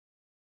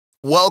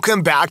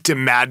Welcome back to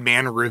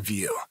MadMan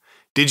Review.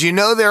 Did you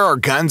know there are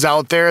guns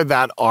out there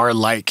that are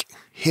like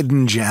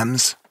hidden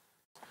gems?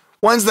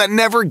 Ones that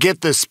never get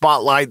the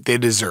spotlight they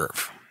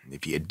deserve.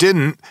 If you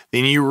didn't,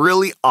 then you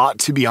really ought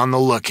to be on the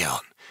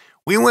lookout.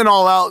 We went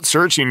all out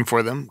searching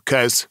for them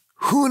because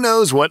who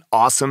knows what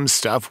awesome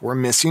stuff we're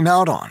missing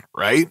out on,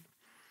 right?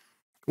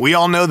 We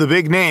all know the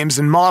big names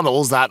and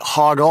models that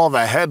hog all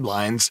the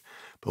headlines,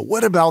 but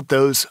what about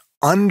those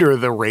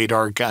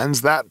under-the-radar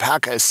guns that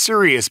pack a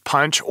serious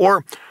punch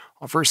or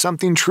offer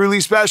something truly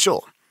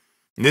special?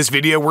 In this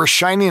video, we're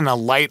shining a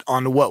light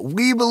on what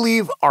we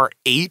believe are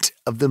 8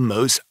 of the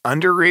most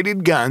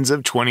underrated guns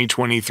of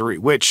 2023,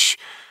 which,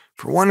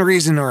 for one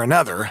reason or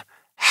another,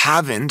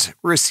 haven't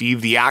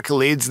received the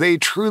accolades they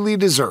truly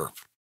deserve.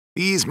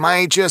 These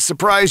might just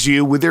surprise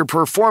you with their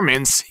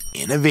performance,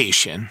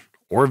 innovation,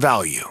 or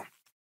value.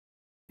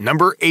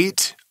 Number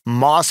 8.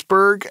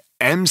 Mossberg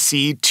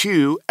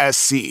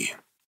MC2SC.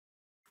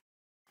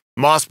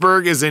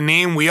 Mossberg is a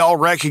name we all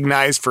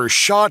recognize for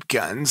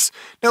shotguns.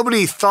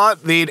 Nobody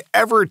thought they'd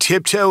ever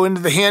tiptoe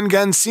into the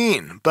handgun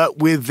scene, but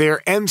with their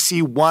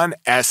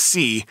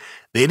MC1SC,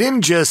 they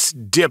didn't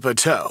just dip a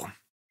toe.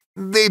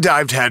 They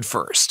dived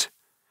headfirst.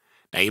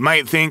 Now you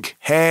might think,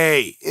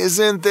 hey,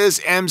 isn't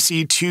this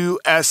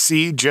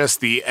MC2SC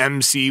just the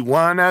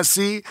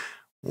MC1SC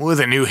with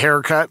a new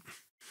haircut?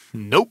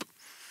 Nope.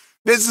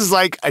 This is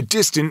like a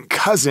distant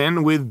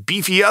cousin with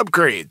beefy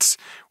upgrades.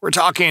 We're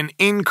talking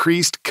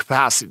increased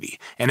capacity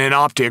and an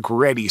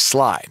optic-ready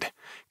slide.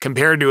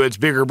 Compared to its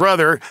bigger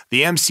brother,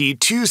 the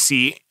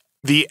MC2SC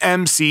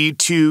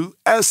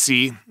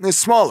is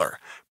smaller,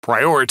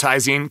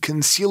 prioritizing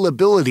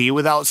concealability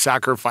without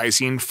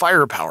sacrificing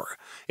firepower.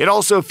 It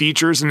also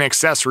features an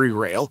accessory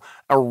rail,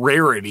 a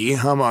rarity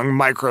among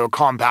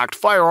micro-compact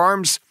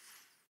firearms.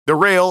 The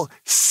rail,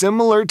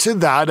 similar to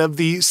that of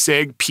the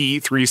SIG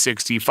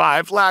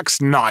P365,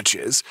 lacks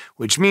notches,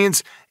 which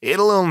means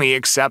it'll only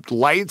accept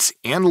lights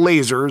and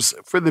lasers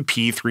for the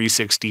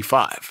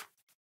P365.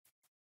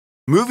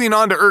 Moving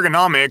on to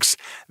ergonomics,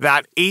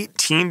 that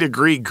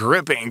 18-degree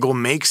grip angle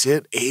makes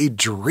it a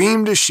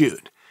dream to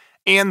shoot.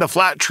 And the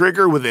flat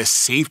trigger with a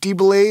safety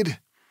blade?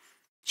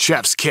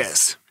 Chef's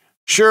kiss.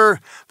 Sure,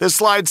 the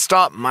slide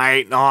stop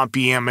might not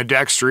be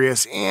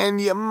ambidextrous,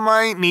 and you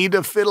might need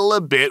to fiddle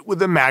a bit with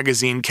the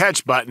magazine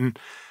catch button,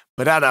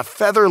 but at a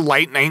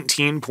feather-light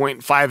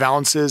 19.5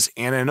 ounces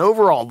and an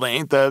overall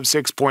length of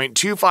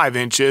 6.25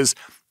 inches,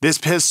 this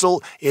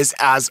pistol is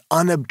as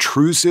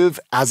unobtrusive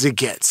as it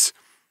gets.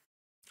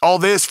 All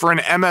this for an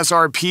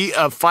MSRP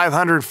of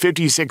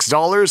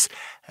 $556,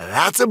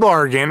 that's a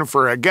bargain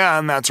for a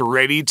gun that's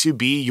ready to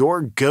be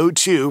your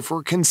go-to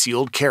for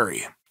concealed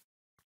carry.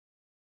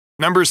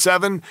 Number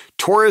 7.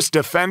 Taurus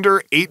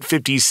Defender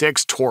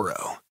 856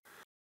 T.O.R.O.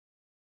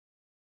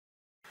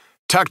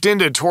 Tucked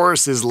into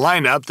Taurus's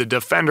lineup, the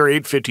Defender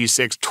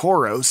 856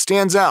 T.O.R.O.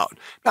 stands out,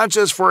 not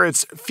just for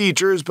its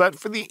features, but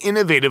for the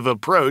innovative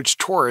approach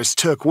Taurus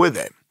took with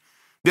it.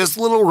 This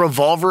little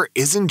revolver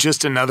isn't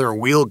just another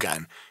wheel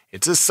gun.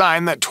 It's a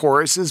sign that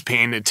Taurus is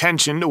paying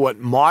attention to what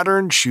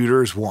modern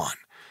shooters want: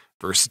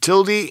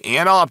 versatility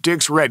and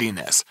optics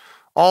readiness,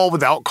 all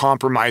without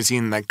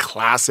compromising the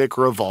classic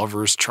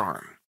revolver's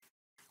charm.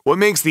 What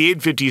makes the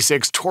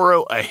 856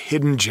 T.O.R.O. a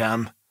hidden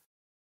gem?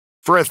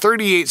 For a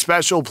 38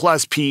 Special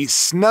Plus P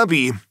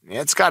snubby,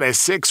 it's got a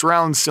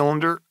 6-round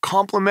cylinder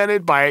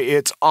complemented by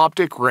its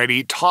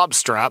optic-ready top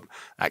strap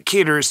that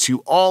caters to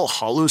all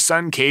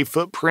Holosun K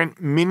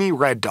footprint mini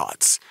red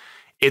dots.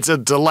 It's a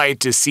delight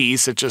to see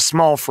such a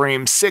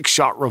small-frame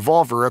 6-shot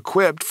revolver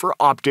equipped for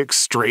optics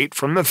straight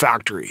from the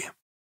factory.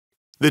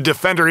 The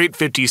Defender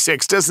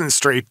 856 doesn't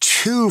stray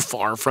too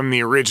far from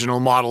the original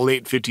Model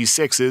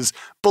 856's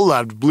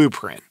beloved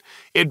blueprint.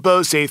 It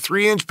boasts a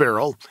 3-inch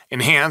barrel,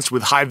 enhanced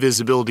with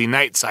high-visibility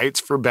night sights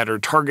for better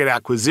target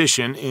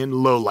acquisition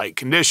in low-light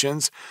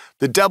conditions.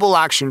 The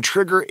double-action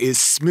trigger is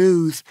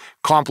smooth,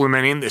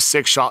 complementing the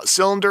 6-shot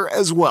cylinder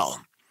as well.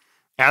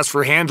 As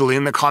for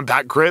handling, the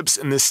compact grips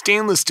and the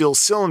stainless steel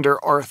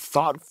cylinder are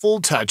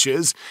thoughtful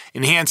touches,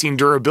 enhancing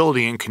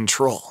durability and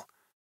control.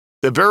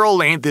 The barrel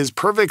length is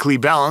perfectly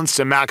balanced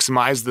to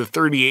maximize the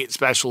 38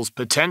 Special's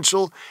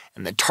potential,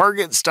 and the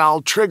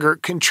target-style trigger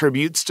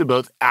contributes to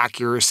both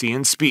accuracy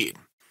and speed.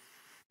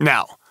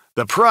 Now,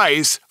 the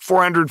price,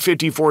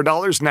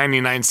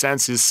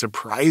 $454.99, is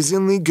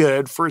surprisingly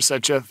good for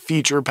such a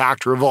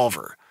feature-packed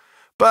revolver.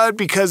 But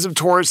because of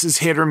Taurus's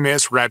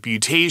hit-or-miss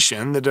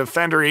reputation, the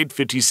Defender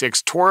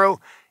 856 T.O.R.O.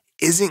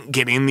 isn't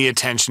getting the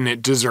attention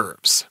it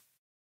deserves.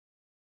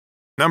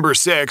 Number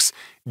 6.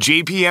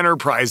 JP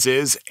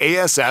Enterprises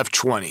ASF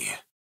 20.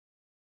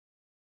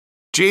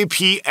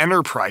 JP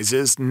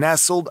Enterprises,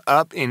 nestled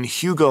up in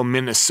Hugo,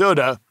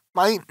 Minnesota,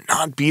 might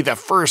not be the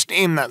first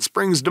name that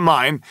springs to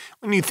mind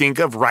when you think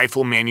of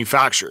rifle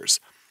manufacturers,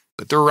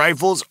 but their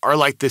rifles are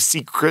like the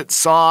secret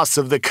sauce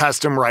of the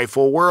custom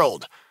rifle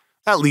world,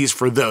 at least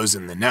for those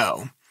in the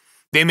know.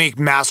 They make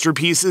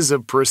masterpieces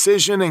of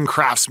precision and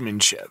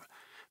craftsmanship.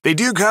 They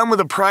do come with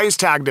a price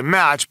tag to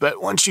match,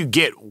 but once you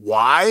get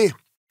why,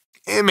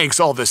 it makes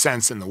all the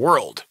sense in the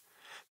world.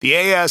 The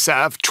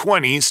ASF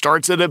 20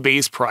 starts at a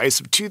base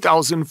price of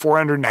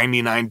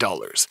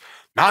 $2,499.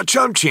 Not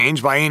chump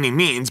change by any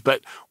means,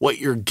 but what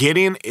you're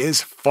getting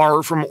is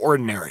far from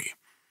ordinary.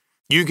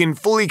 You can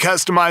fully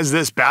customize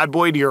this bad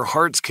boy to your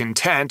heart's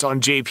content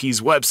on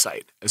JP's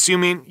website,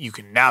 assuming you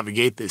can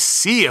navigate the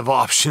sea of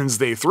options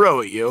they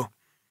throw at you.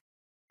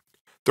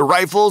 The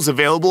rifle's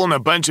available in a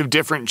bunch of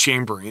different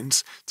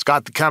chamberings. It's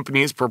got the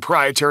company's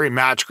proprietary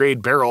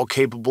match-grade barrel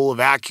capable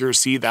of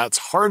accuracy that's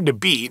hard to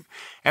beat,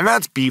 and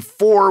that's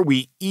before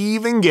we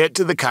even get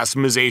to the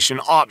customization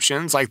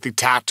options like the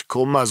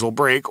tactical muzzle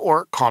brake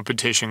or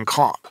competition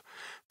comp.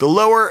 The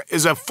lower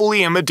is a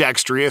fully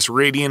ambidextrous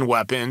Radian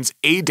Weapons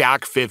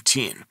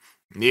ADAC-15.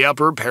 The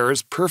upper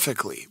pairs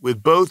perfectly,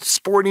 with both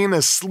sporting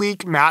a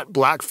sleek matte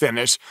black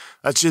finish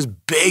that's just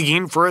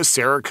begging for a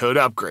Cerakote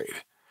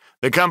upgrade.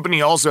 The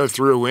company also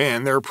threw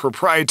in their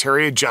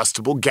proprietary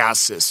adjustable gas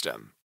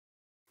system.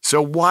 So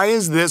why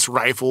is this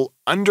rifle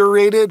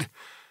underrated?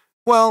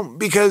 Well,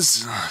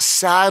 because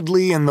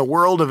sadly in the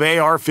world of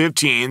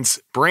AR-15s,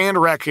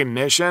 brand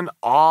recognition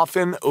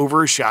often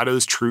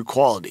overshadows true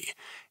quality.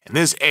 And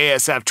this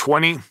ASF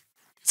 20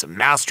 is a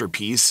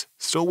masterpiece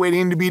still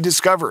waiting to be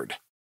discovered.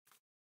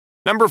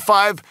 Number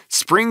 5,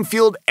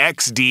 Springfield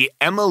XD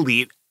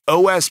Elite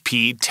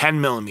OSP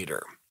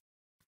 10mm.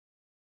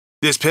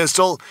 This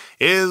pistol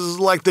is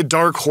like the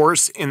dark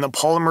horse in the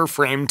polymer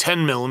frame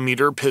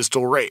 10mm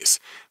pistol race,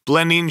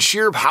 blending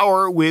sheer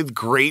power with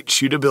great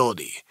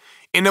shootability.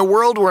 In a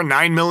world where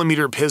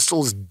 9mm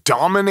pistols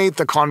dominate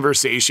the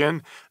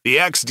conversation, the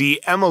XD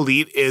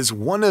Elite is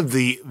one of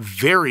the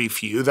very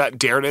few that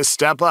dare to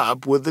step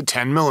up with the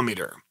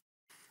 10mm.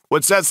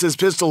 What sets this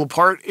pistol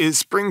apart is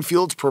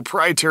Springfield's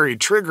proprietary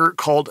trigger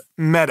called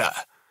Meta.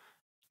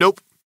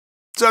 Nope,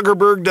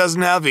 Zuckerberg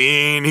doesn't have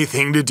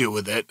anything to do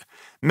with it.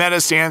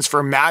 Meta stands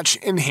for Match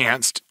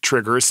Enhanced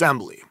Trigger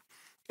Assembly.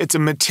 It's a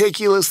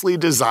meticulously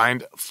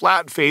designed,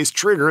 flat-faced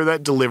trigger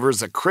that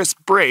delivers a crisp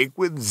break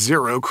with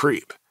zero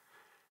creep.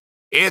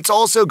 It's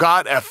also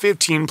got a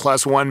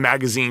 15+1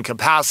 magazine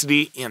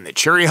capacity, and the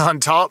cherry on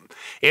top,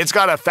 it's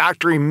got a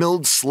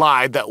factory-milled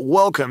slide that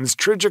welcomes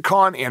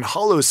Trijicon and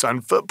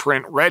Holosun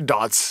footprint red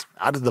dots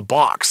out of the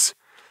box.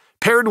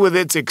 Paired with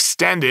its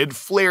extended,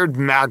 flared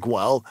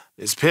magwell,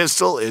 this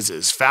pistol is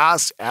as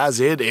fast as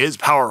it is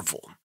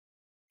powerful.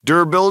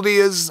 Durability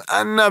is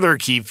another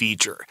key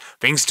feature,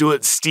 thanks to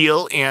its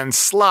steel and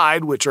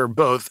slide, which are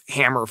both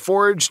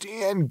hammer-forged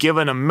and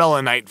given a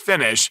melanite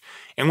finish,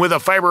 and with a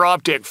fiber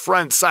optic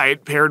front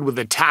sight paired with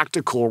a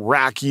tactical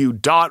rack-U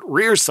dot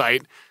rear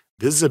sight,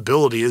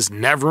 visibility is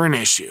never an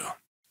issue,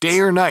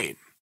 day or night.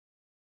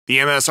 The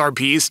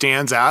MSRP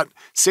stands at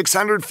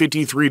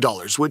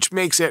 $653, which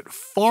makes it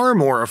far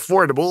more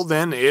affordable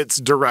than its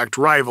direct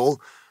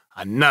rival,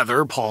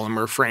 another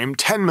polymer frame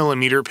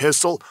 10mm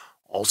pistol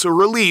also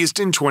released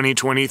in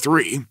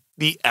 2023,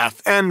 the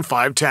FN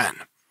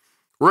 510.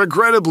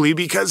 Regrettably,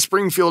 because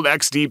Springfield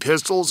XD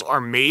pistols are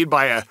made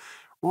by a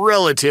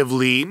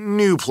relatively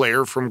new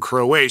player from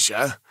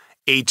Croatia,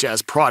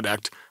 HS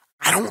Product,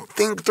 I don't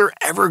think they're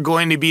ever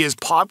going to be as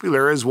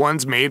popular as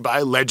ones made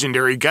by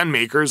legendary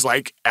gunmakers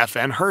like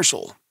FN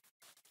Herschel.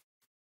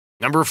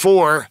 Number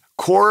 4,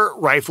 Core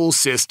Rifle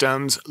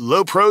Systems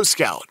Low Pro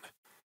Scout.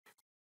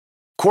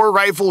 Core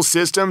Rifle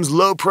Systems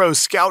Low Pro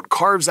Scout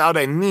carves out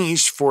a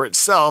niche for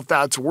itself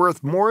that's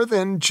worth more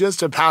than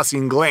just a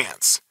passing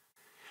glance.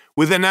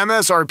 With an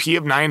MSRP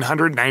of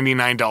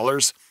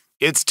 $999,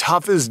 it's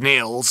tough as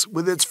nails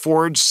with its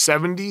forged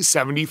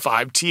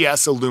 70-75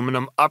 TS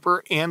aluminum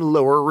upper and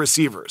lower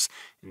receivers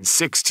and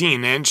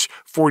 16-inch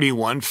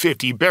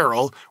 4150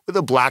 barrel with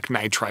a black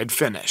nitride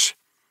finish.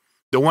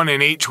 The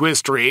 1-in-8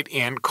 twist rate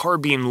and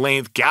carbine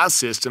length gas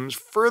systems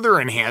further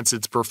enhance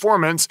its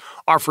performance,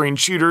 offering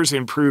shooters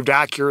improved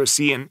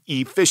accuracy and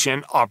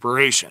efficient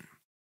operation.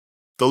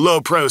 The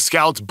Low Pro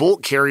Scout's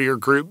bolt carrier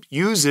group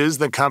uses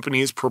the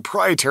company's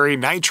proprietary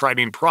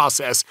nitriding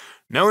process,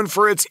 known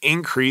for its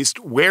increased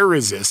wear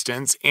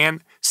resistance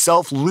and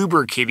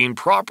self-lubricating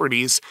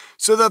properties,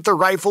 so that the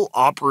rifle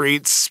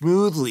operates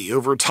smoothly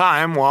over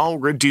time while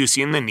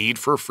reducing the need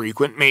for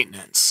frequent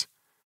maintenance.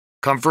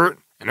 Comfort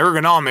and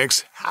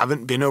ergonomics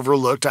haven't been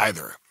overlooked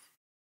either.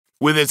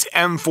 With its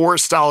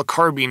M4-style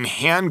carbine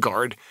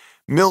handguard,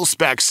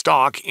 mil-spec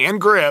stock, and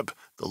grip,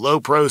 the Low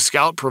Pro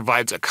Scout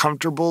provides a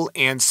comfortable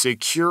and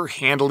secure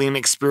handling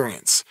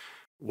experience,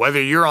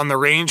 whether you're on the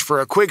range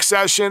for a quick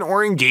session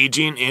or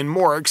engaging in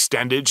more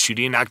extended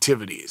shooting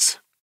activities.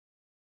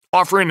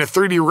 Offering a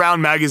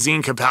 30-round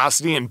magazine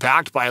capacity and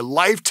backed by a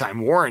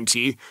lifetime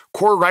warranty,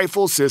 Core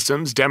Rifle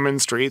Systems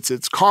demonstrates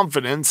its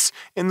confidence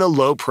in the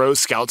Low Pro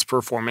Scout's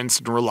performance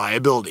and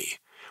reliability.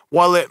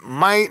 While it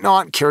might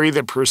not carry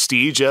the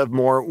prestige of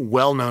more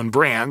well-known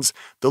brands,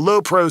 the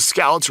Low Pro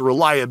Scout's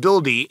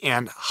reliability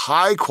and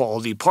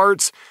high-quality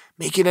parts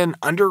make it an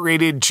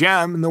underrated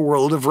gem in the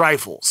world of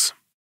rifles.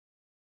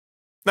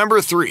 Number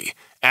 3,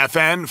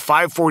 FN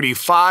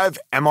 545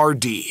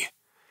 MRD.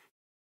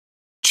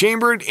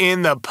 Chambered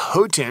in the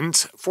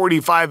potent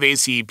 45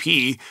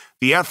 ACP,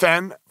 the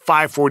FN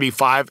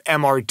 545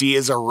 MRD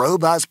is a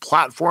robust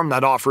platform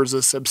that offers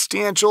a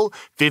substantial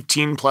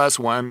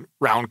 15+1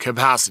 round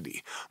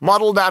capacity.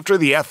 Modeled after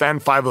the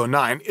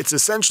FN509, it's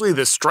essentially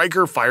the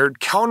striker-fired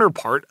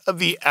counterpart of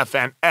the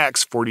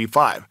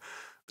FNX45.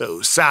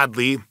 Though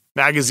sadly,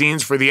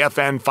 magazines for the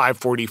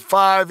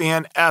FN545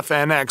 and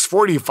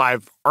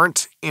FNX45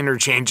 aren't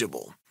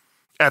interchangeable.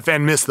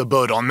 FN missed the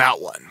boat on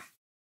that one.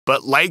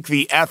 But like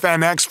the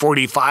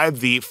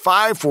FNX45, the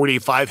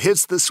 545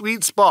 hits the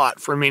sweet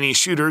spot for many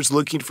shooters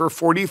looking for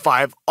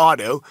 45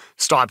 auto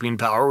stopping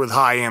power with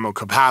high ammo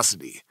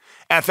capacity.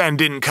 FN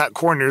didn't cut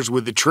corners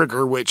with the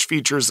trigger, which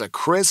features a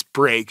crisp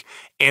break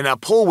and a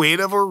pull weight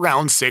of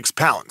around 6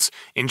 pounds,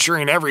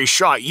 ensuring every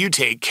shot you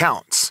take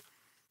counts.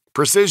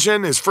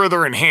 Precision is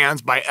further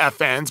enhanced by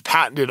FN's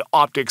patented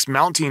optics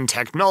mounting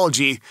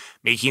technology,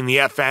 making the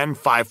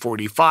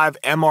FN545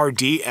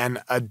 MRD an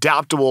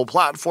adaptable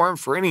platform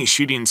for any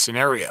shooting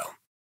scenario.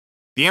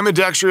 The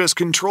ambidextrous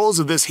controls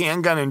of this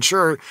handgun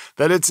ensure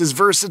that it's as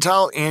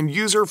versatile and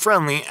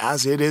user-friendly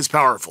as it is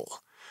powerful.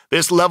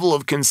 This level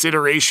of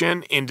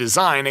consideration in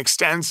design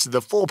extends to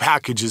the full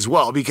package as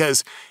well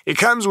because it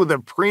comes with a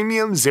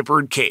premium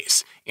zippered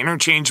case,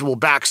 interchangeable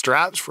back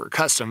straps for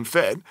custom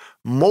fit,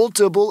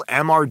 multiple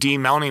MRD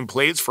mounting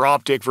plates for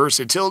optic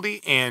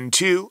versatility, and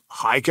 2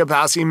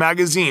 high-capacity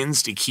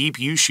magazines to keep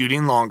you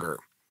shooting longer.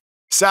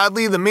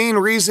 Sadly, the main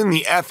reason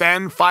the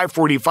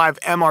FN545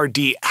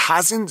 MRD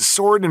hasn't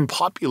soared in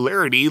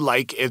popularity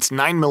like its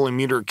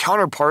 9mm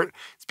counterpart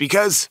is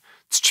because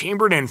it's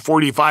chambered in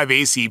 45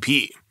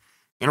 ACP.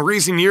 In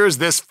recent years,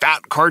 this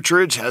fat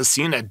cartridge has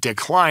seen a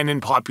decline in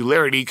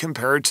popularity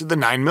compared to the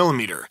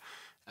 9mm,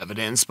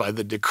 evidenced by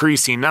the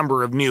decreasing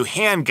number of new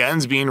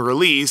handguns being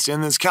released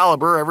in this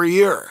caliber every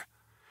year.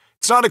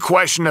 It's not a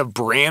question of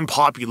brand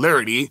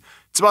popularity,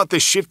 it's about the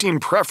shifting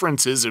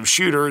preferences of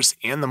shooters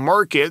and the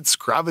market's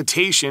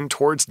gravitation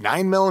towards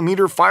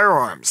 9mm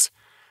firearms.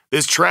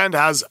 This trend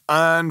has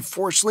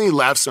unfortunately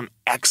left some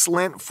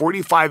excellent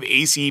 45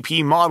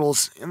 ACP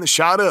models in the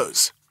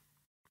shadows.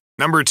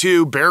 Number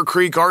 2, Bear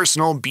Creek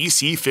Arsenal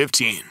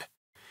BC-15.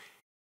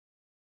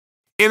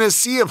 In a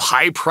sea of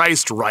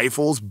high-priced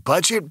rifles,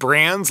 budget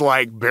brands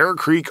like Bear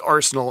Creek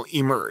Arsenal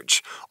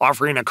emerge,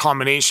 offering a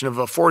combination of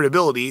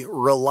affordability,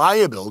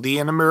 reliability,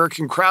 and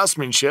American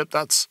craftsmanship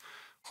that's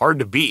hard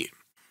to beat.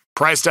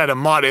 Priced at a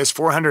modest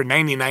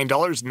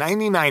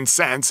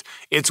 $499.99,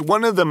 it's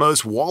one of the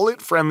most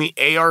wallet-friendly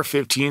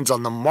AR-15s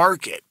on the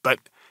market, but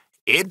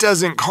it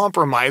doesn't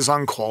compromise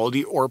on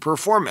quality or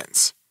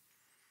performance.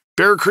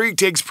 Bear Creek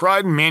takes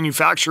pride in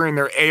manufacturing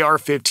their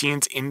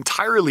AR-15s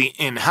entirely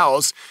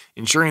in-house,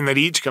 ensuring that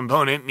each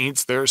component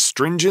meets their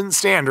stringent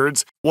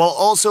standards while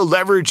also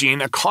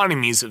leveraging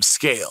economies of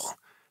scale.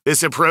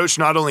 This approach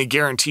not only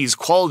guarantees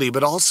quality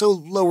but also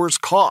lowers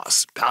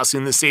costs,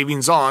 passing the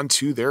savings on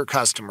to their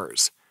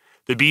customers.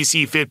 The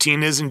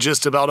BC-15 isn't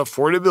just about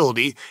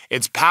affordability,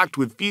 it's packed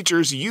with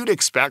features you'd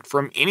expect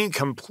from any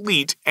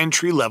complete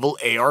entry-level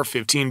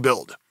AR-15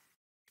 build.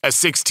 A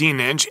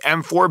 16-inch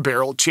M4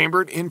 barrel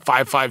chambered in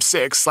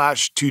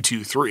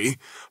 5.56/223,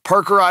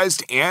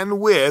 parkerized and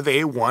with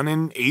a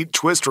 1-in-8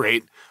 twist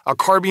rate, a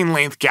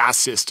carbine-length gas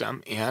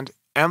system, and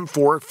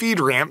M4 feed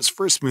ramps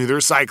for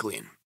smoother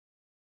cycling.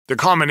 The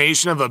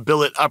combination of a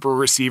billet upper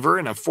receiver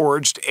and a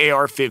forged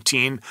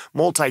AR-15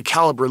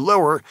 multi-caliber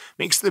lower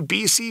makes the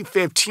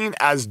BC-15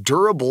 as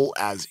durable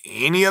as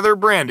any other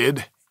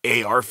branded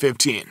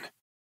AR-15.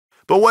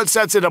 But what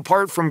sets it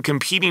apart from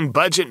competing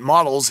budget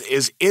models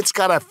is it's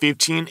got a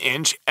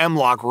 15-inch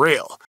M-LOK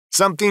rail,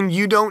 something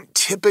you don't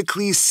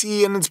typically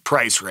see in its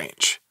price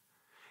range.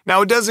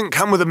 Now, it doesn't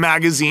come with a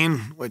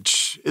magazine,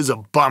 which is a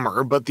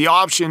bummer, but the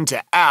option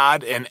to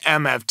add an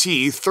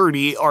MFT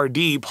 30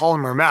 RD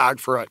polymer mag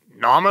for a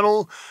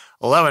nominal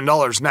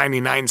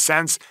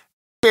 $11.99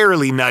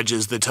 barely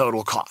nudges the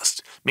total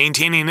cost,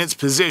 maintaining its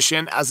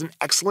position as an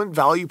excellent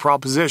value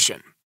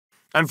proposition.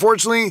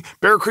 Unfortunately,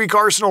 Bear Creek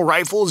Arsenal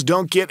rifles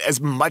don't get as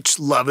much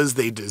love as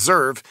they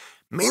deserve,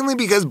 mainly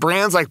because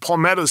brands like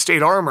Palmetto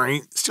State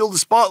Armory steal the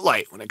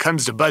spotlight when it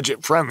comes to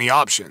budget-friendly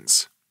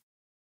options.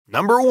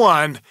 Number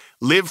 1,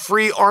 Live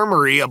Free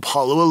Armory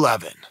Apollo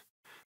 11.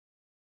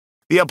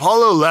 The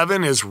Apollo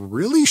 11 is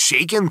really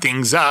shaking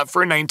things up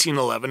for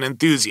 1911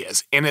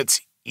 enthusiasts, and it's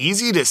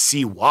easy to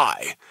see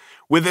why.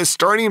 With a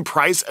starting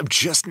price of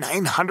just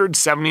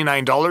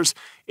 $979,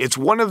 it's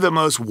one of the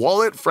most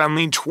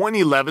wallet-friendly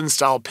 2011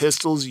 style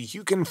pistols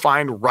you can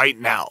find right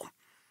now.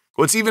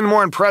 What's even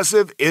more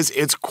impressive is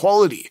its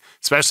quality,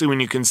 especially when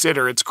you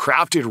consider it's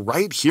crafted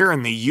right here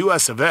in the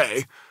US of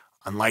A,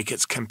 unlike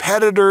its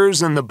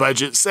competitors in the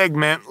budget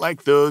segment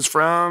like those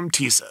from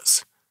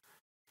TSUS.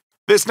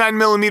 This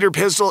 9mm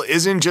pistol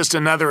isn't just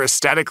another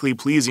aesthetically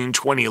pleasing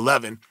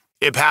 2011.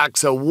 It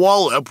packs a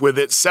wallop with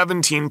its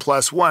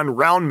 17+1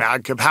 round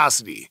mag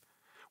capacity.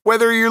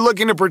 Whether you're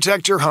looking to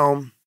protect your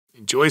home,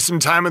 enjoy some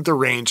time at the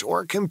range,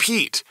 or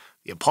compete,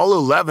 the Apollo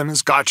 11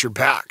 has got your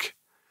back.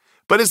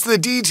 But it's the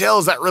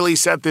details that really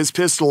set this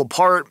pistol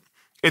apart.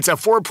 Its a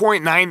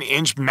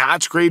 4.9-inch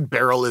match-grade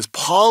barrel is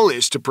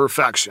polished to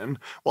perfection,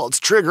 while its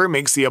trigger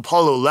makes the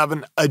Apollo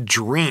 11 a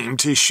dream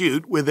to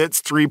shoot with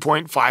its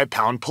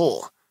 3.5-pound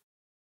pull.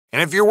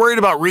 And if you're worried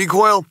about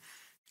recoil,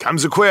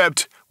 comes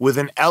equipped with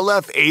an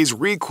LFA's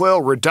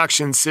recoil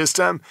reduction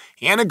system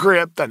and a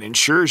grip that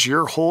ensures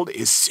your hold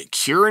is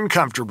secure and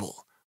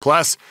comfortable.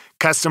 Plus,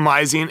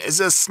 customizing is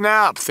a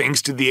snap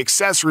thanks to the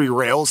accessory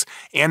rails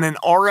and an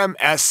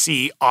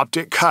RMSC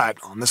optic cut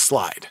on the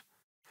slide.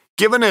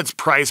 Given its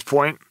price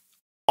point,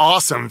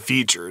 awesome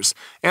features,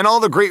 and all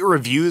the great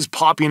reviews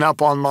popping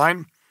up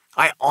online,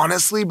 I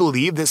honestly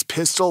believe this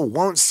pistol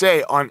won't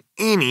stay on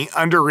any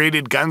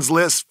underrated guns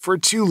list for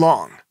too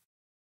long.